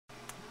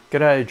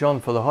G'day, John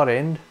for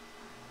Thehotend.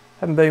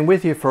 Haven't been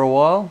with you for a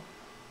while,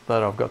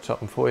 but I've got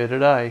something for you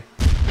today.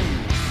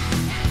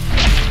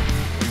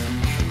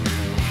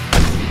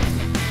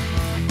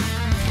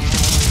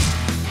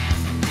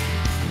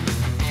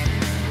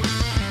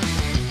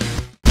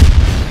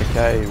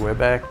 Okay, we're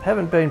back.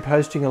 Haven't been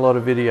posting a lot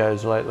of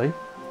videos lately,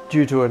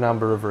 due to a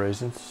number of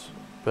reasons,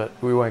 but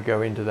we won't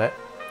go into that.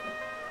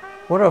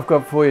 What I've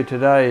got for you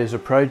today is a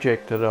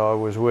project that I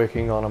was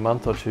working on a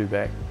month or two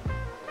back.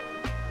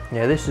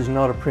 Now, this is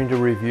not a printer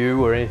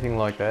review or anything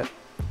like that.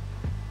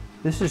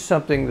 This is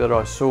something that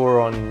I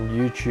saw on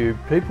YouTube.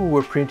 People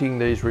were printing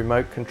these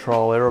remote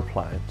control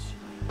aeroplanes.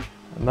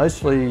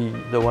 Mostly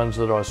the ones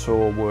that I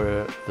saw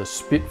were the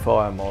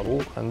Spitfire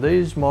model, and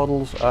these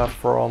models are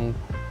from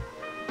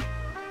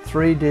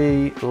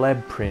 3D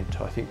Lab Print,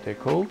 I think they're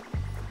called.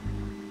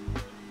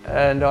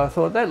 And I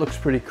thought that looks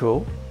pretty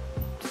cool.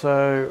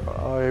 So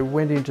I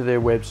went into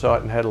their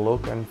website and had a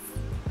look, and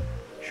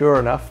sure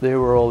enough, there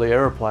were all the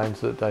aeroplanes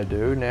that they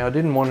do. Now, I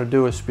didn't want to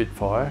do a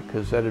Spitfire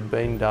because that had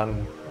been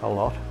done a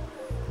lot.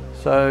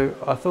 So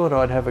I thought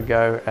I'd have a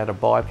go at a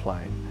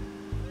biplane.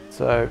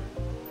 So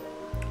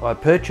I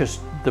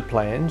purchased the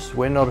plans.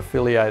 We're not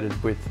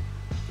affiliated with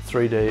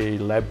 3D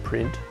Lab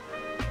Print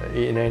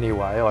in any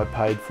way. I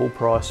paid full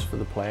price for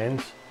the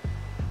plans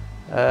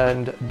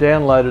and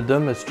downloaded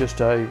them. It's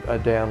just a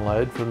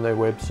download from their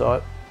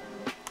website.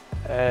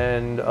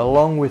 And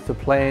along with the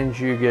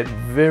plans you get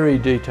very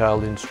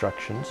detailed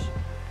instructions,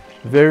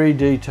 very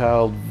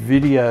detailed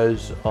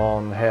videos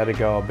on how to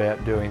go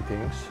about doing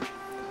things,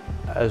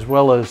 as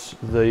well as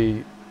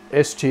the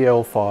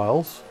STL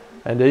files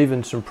and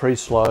even some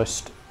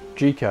pre-sliced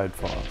G-code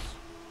files.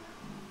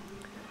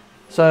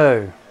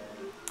 So,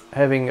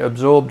 having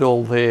absorbed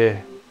all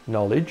their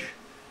knowledge,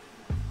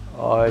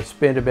 I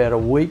spent about a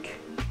week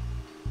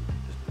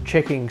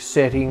checking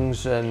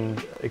settings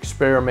and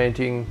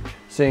experimenting,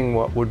 seeing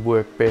what would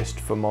work best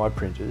for my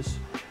printers.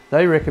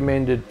 They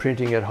recommended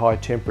printing at high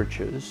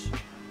temperatures,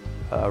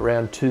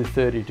 around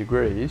 230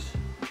 degrees,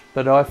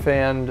 but I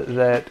found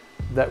that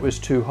that was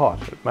too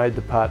hot. It made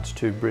the parts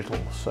too brittle,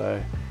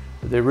 so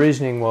their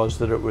reasoning was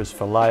that it was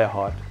for layer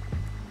height.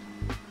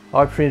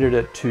 I printed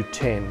at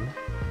 210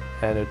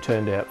 and it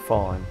turned out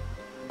fine.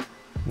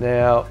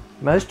 Now,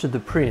 most of the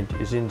print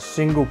is in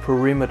single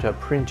perimeter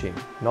printing,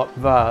 not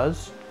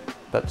vase,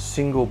 but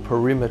single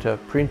perimeter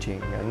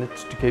printing, and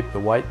it's to keep the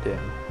weight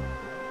down.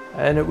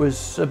 And it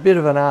was a bit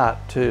of an art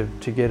to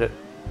get it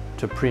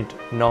to print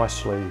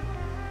nicely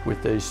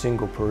with these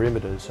single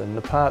perimeters, and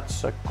the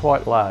parts are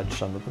quite large,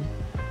 some of them,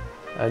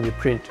 and you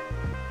print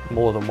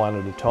more than one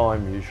at a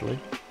time usually.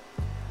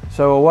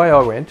 So away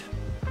I went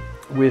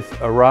with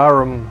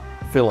Ararum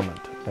filament.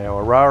 Now,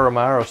 Ararum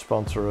are a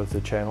sponsor of the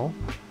channel,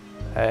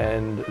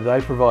 and they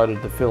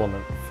provided the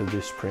filament for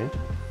this print.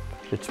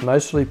 It's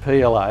mostly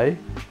PLA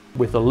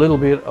with a little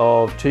bit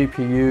of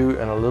TPU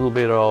and a little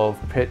bit of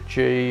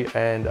PETG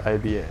and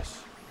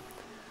ABS.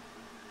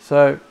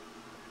 So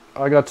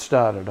I got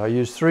started. I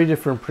used 3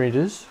 different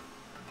printers.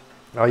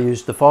 I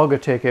used the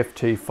FolgerTech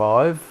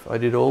FT5. I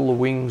did all the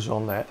wings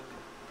on that.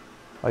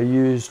 I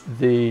used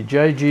the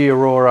JG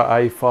Aurora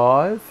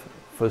A5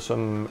 for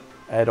some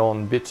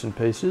add-on bits and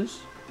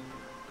pieces.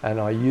 And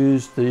I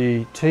used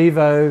the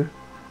Tevo,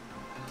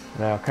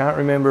 now I can't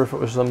remember if it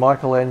was the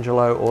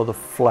Michelangelo or the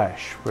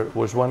Flash, but it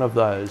was one of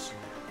those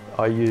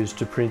I used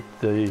to print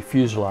the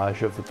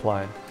fuselage of the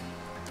plane.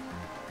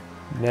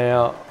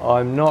 Now,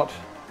 I'm not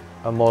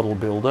a model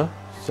builder,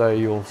 so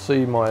you'll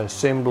see my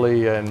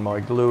assembly and my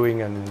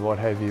gluing and what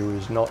have you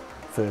is not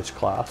first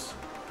class,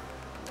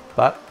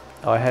 but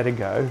I had a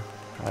go,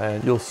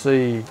 and you'll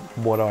see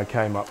what I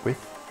came up with.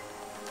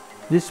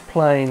 This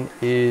plane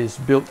is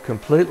built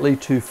completely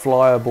to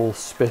flyable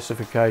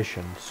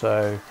specifications,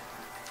 so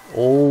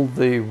all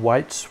the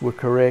weights were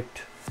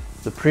correct,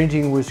 the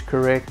printing was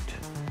correct,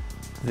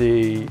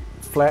 the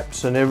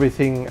flaps and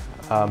everything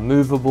are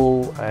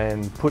movable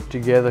and put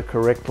together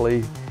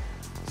correctly.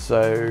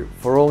 So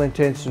for all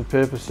intents and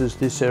purposes,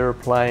 this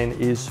aeroplane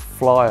is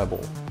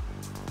flyable.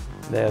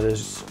 Now,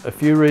 there's a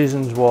few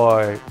reasons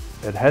why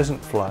it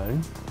hasn't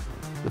flown.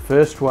 The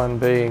first one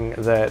being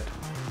that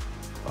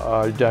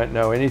I don't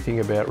know anything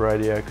about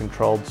radio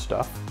controlled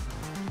stuff.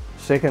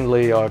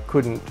 Secondly, I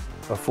couldn't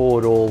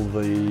afford all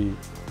the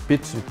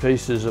bits and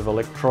pieces of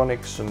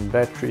electronics and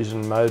batteries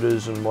and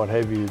motors and what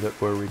have you that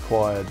were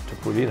required to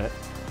put in it.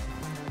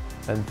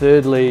 And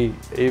thirdly,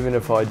 even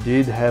if I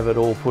did have it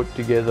all put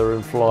together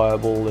and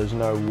flyable, there's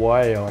no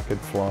way I could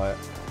fly it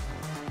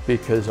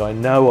because I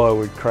know I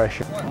would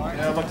crash it.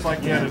 Yeah, it looks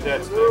like you had a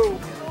dead stick.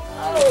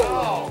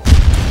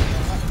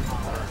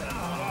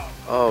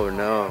 Oh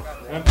no.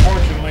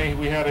 Unfortunately,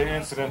 we had an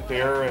incident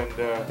there,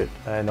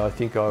 and I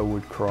think I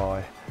would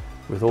cry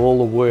with all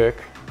the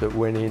work that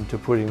went into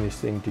putting this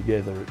thing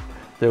together.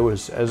 There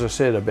was, as I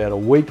said, about a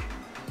week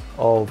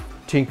of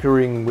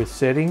tinkering with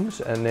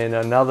settings and then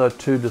another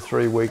 2 to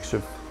 3 weeks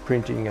of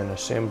printing and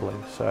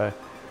assembling. So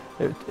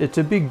it's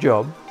a big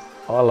job.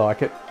 I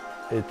like it.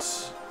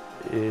 It's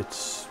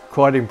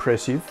quite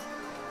impressive.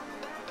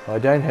 I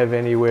don't have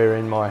anywhere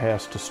in my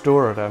house to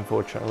store it,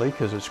 unfortunately,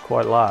 because it's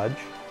quite large.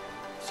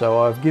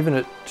 So I've given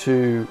it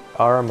to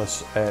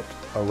Aramis at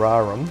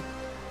Ararum,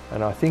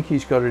 and I think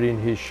he's got it in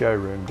his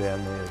showroom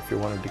down there if you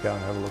wanted to go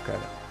and have a look at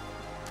it.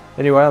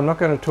 Anyway, I'm not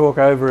going to talk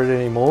over it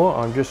anymore.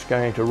 I'm just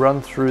going to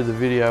run through the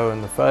video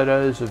and the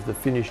photos of the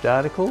finished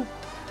article,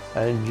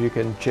 and you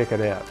can check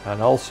it out.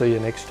 And I'll see you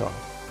next time.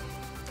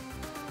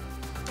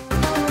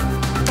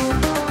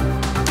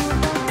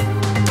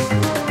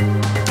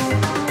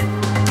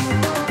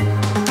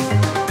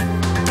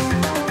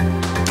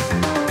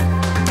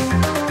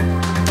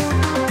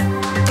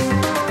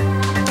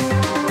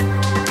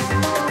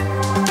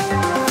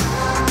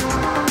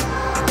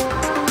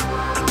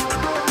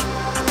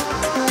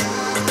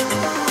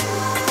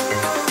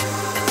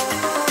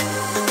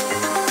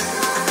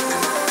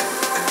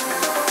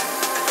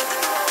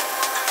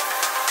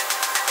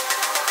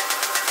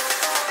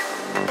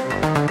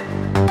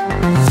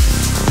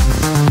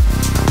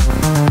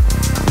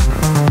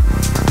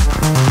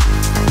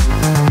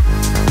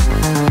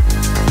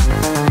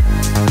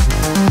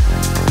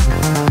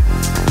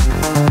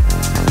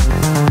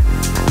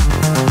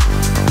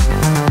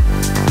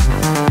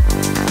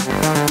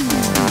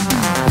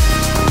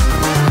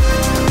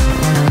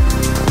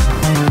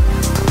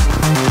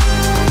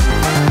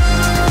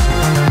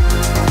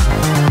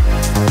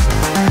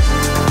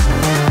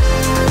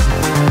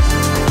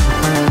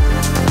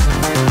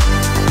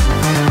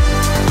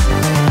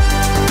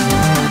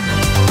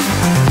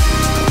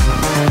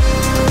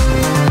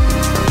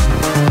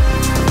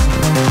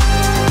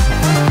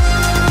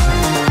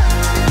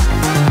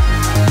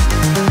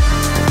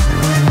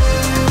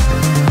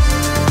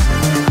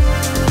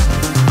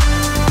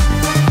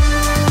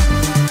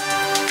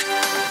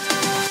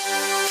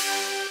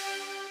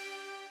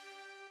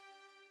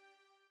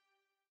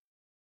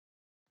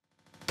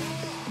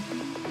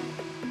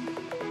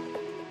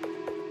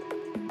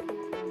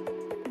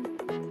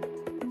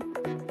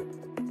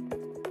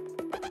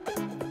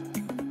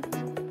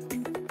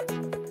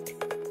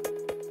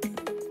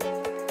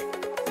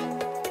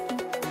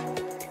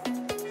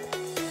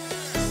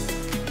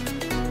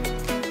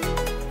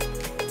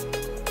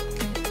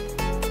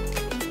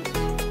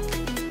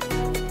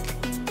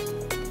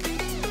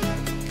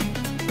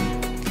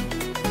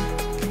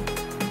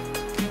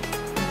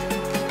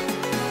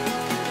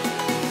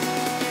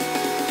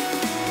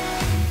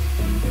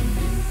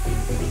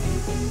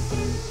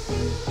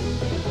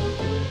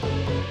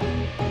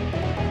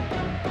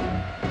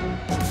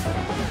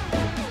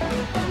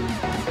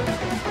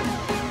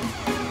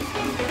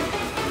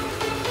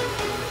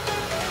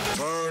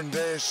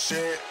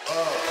 Shit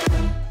up.